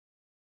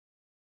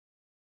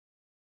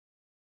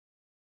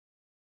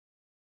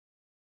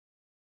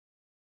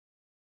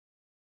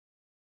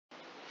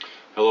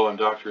Hello, I'm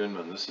Dr.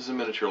 Inman. This is a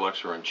miniature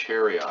lecture on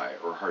cherry eye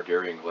or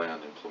Harderian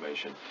gland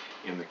inflammation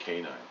in the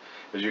canine.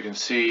 As you can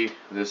see,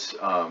 this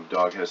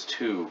dog has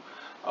two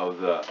of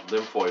the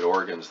lymphoid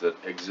organs that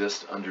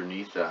exist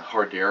underneath the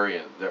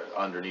Harderian,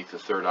 underneath the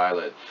third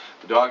eyelid.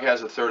 The dog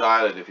has a third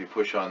eyelid. If you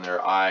push on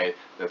their eye,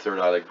 the third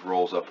eyelid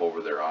rolls up over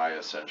their eye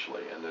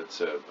essentially, and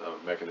it's a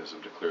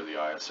mechanism to clear the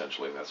eye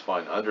essentially, and that's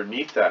fine.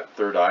 Underneath that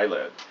third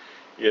eyelid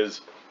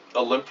is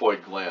a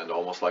lymphoid gland,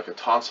 almost like a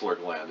tonsillar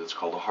gland. It's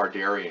called a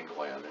Harderian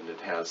gland, and it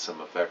has some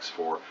effects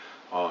for,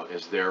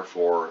 is there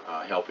for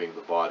helping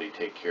the body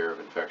take care of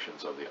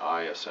infections of the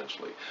eye,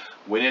 essentially.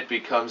 When it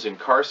becomes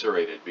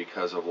incarcerated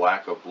because of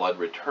lack of blood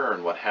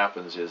return, what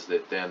happens is that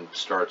it then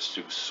starts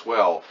to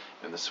swell,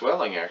 and the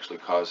swelling actually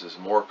causes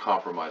more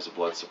compromised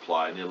blood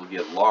supply, and it'll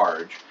get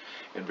large.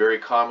 And very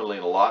commonly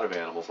in a lot of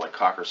animals, like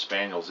Cocker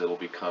Spaniels, it'll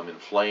become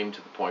inflamed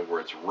to the point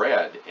where it's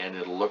red, and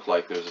it'll look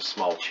like there's a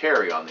small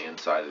cherry on the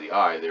inside of the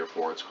eye,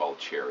 therefore it's called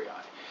cherry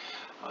eye.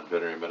 In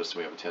veterinary medicine,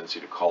 we have a tendency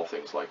to call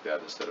things like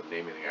that instead of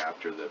naming it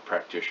after the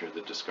practitioner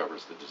that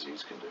discovers the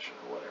disease condition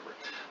or whatever.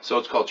 So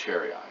it's called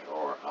cherry eye,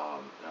 or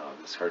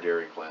this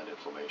Harderian gland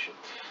inflammation.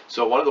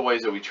 So one of the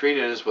ways that we treat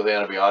it is with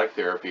antibiotic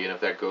therapy, and if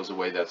that goes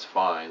away, that's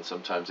fine.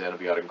 Sometimes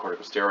antibiotic and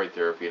corticosteroid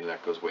therapy, and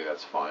that goes away,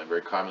 that's fine.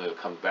 Very commonly it'll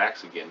come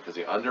back again because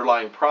the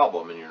underlying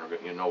problem, and you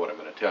know what I'm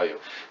going to tell you,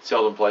 it's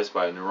held in place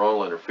by a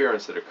neuronal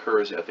interference that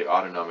occurs at the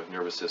autonomic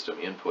nervous system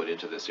input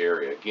into this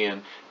area.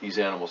 Again, these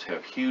animals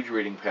have huge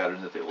reading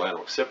patterns at the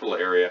occipital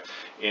area,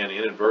 and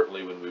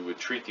inadvertently when we would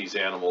treat these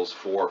animals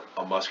for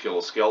a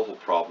musculoskeletal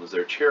problems,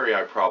 their cherry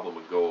eye problem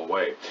would go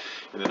away.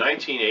 In the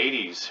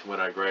 1980s, when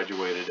I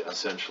graduated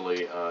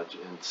essentially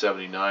in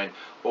 79,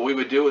 what we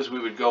would do is we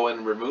would go in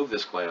and remove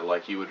this gland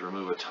like you would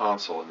remove a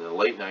tonsil. In the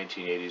late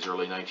 1980s,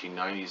 early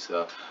 1990s,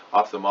 the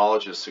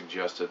ophthalmologist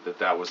suggested that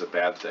that was a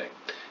bad thing.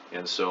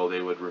 And so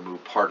they would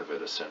remove part of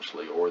it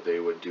essentially, or they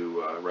would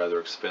do rather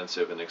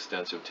expensive and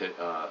extensive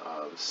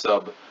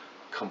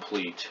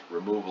complete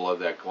removal of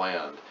that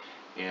gland,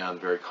 and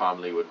very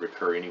commonly would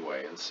recur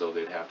anyway, and so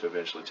they'd have to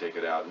eventually take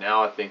it out.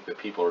 Now I think that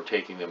people are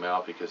taking them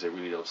out because they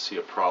really don't see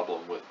a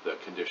problem with the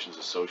conditions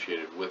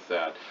associated with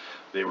that.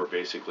 They were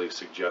basically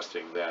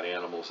suggesting that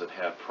animals that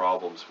had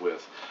problems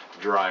with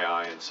dry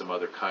eye and some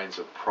other kinds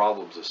of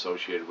problems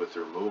associated with the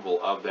removal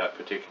of that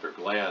particular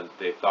gland,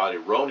 they thought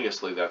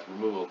erroneously that the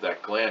removal of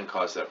that gland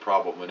caused that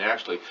problem, when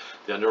actually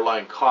the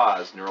underlying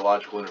cause,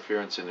 neurological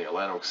interference in the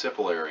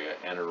atlanto-occipital area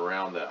and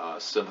around the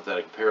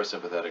sympathetic and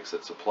parasympathetics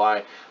that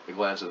supply the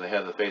glands in the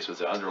head and the face, was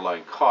the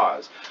underlying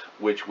cause,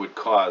 which would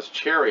cause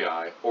cherry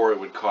eye, or it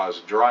would cause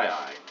dry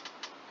eye,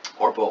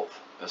 or both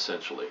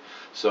essentially.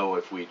 So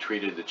if we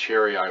treated the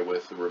cherry eye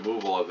with the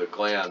removal of the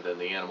gland, and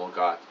the animal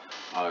got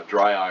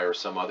dry eye or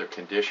some other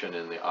condition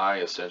in the eye,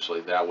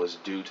 essentially that was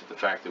due to the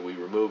fact that we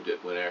removed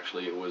it, when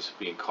actually it was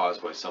being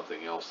caused by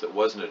something else that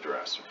wasn't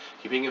addressed.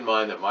 Keeping in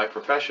mind that my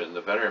profession, the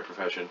veterinary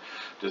profession,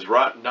 does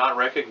not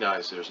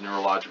recognize there's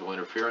neurological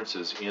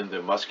interferences in the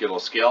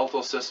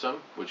musculoskeletal system,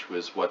 which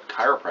was what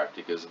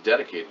chiropractic is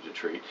dedicated to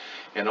treat,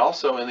 and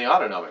also in the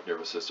autonomic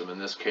nervous system, in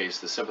this case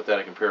the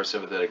sympathetic and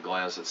parasympathetic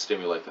glands that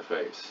stimulate the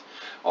face.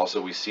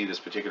 Also, we see this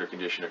particular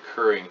condition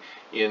occurring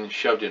in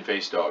shoved-in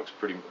face dogs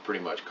pretty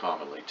much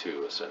commonly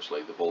too,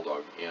 essentially, the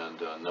bulldog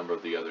and a number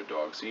of the other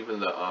dogs, even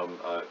the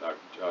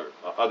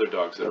other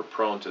dogs that are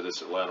prone to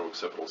this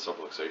atlanto-occipital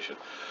subluxation.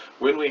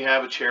 When we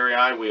have a cherry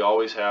eye, we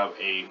always have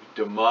a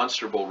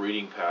demonstrable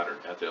reading pattern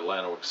at the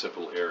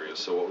atlanto-occipital area.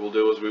 So what we'll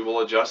do is we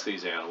will adjust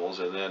these animals,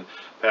 and then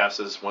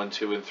passes 1,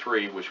 2, and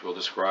 3, which we'll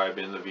describe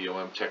in the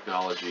VOM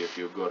technology. If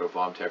you go to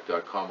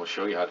vomtech.com, we'll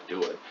show you how to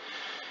do it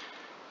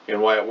and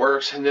why it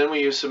works. And then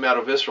we use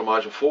somatovisceral.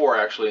 Module 4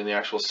 actually in the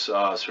actual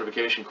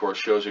certification course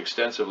shows you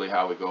extensively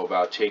how we go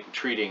about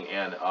treating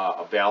and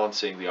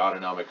balancing the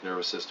autonomic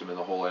nervous system in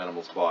the whole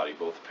animal's body,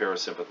 both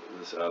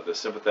the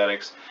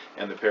sympathetics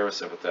and the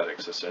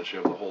parasympathetics,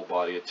 essentially of the whole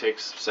body. It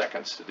takes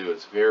seconds to do it.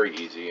 It's very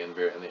easy and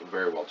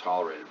very well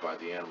tolerated by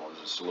the animal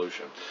as a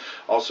solution.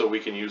 Also, we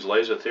can use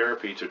laser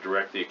therapy to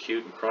direct the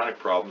acute and chronic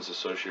problems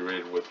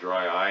associated with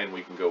dry eye, and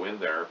we can go in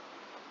there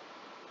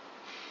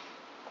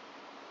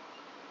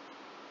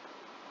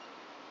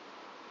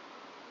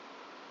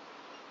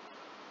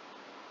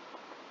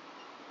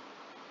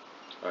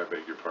I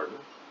beg your pardon.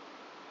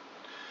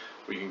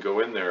 We can go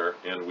in there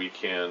and we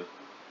can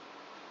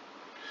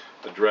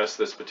address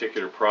this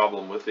particular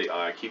problem with the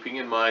eye, keeping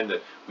in mind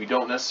that we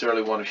don't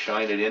necessarily want to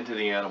shine it into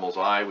the animal's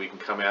eye. We can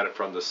come at it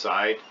from the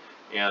side,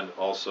 and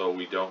also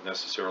we don't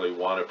necessarily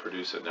want to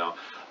produce it. Now,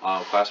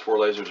 class 4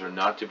 lasers are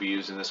not to be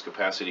used in this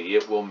capacity.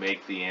 It will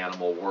make the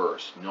animal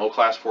worse. No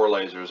class 4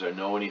 lasers, or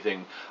no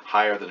anything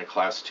higher than a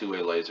class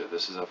 2A laser.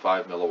 This is a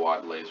 5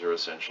 milliwatt laser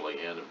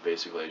essentially, and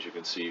basically, as you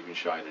can see, you can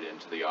shine it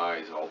into the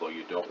eyes, although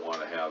you don't want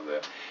to have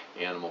the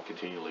animal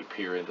continually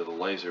peer into the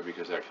laser,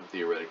 because that can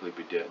theoretically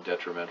be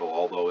detrimental,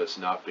 although it's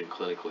not been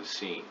clinically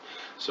seen.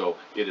 So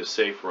it is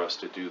safe for us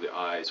to do the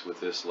eyes with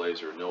this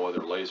laser. No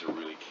other laser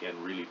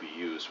can really be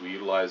used. We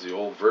utilize the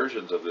old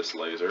versions of this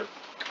laser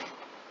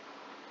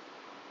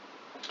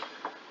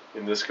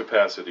in this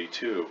capacity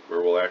too,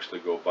 where we'll actually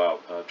go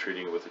about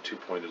treating it with a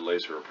two-pointed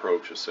laser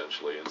approach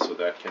essentially, and so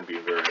that can be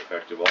very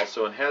effective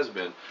also, and has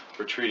been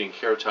for treating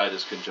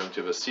keratitis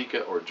conjunctiva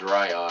sicca or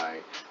dry eye.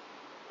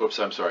 Oops,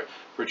 I'm sorry.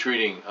 For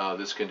treating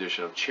this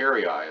condition of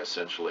cherry eye,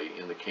 essentially,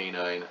 in the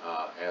canine,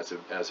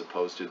 as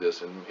opposed to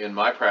this. In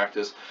my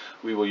practice,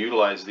 we will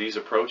utilize these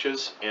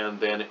approaches, and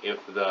then if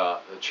the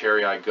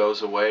cherry eye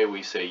goes away,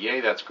 we say,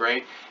 yay, that's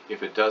great.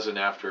 If it doesn't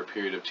after a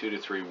period of 2 to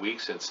 3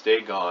 weeks and stay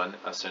gone,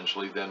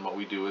 essentially, then what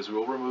we do is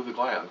we'll remove the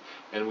gland.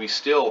 And we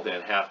still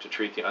then have to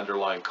treat the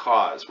underlying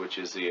cause, which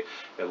is the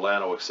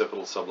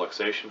atlanto-occipital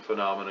subluxation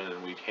phenomenon,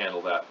 and we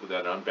handle that with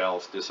that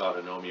unbalanced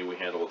dysautonomia we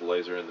handle with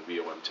laser and the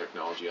VOM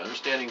technology.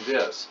 Understanding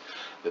this,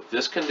 that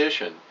this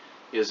condition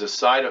is a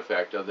side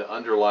effect of the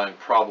underlying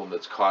problem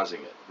that's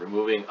causing it.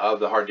 Removing of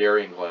the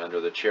Harderian gland, or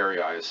the cherry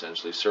eye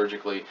essentially,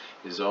 surgically,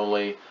 is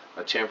only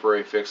a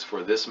temporary fix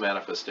for this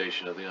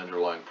manifestation of the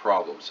underlying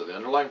problem. So the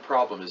underlying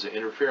problem is the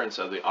interference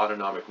of the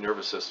autonomic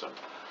nervous system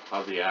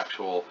of the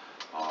actual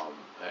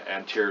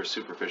anterior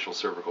superficial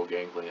cervical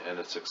ganglion and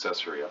its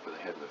accessory up in the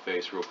head and the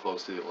face, real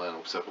close to the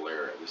atlanto-occipital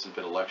area. This has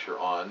been a lecture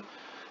on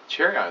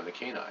cherry eye in the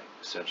canine,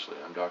 essentially.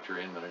 I'm Dr.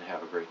 Inman, and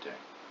have a great day.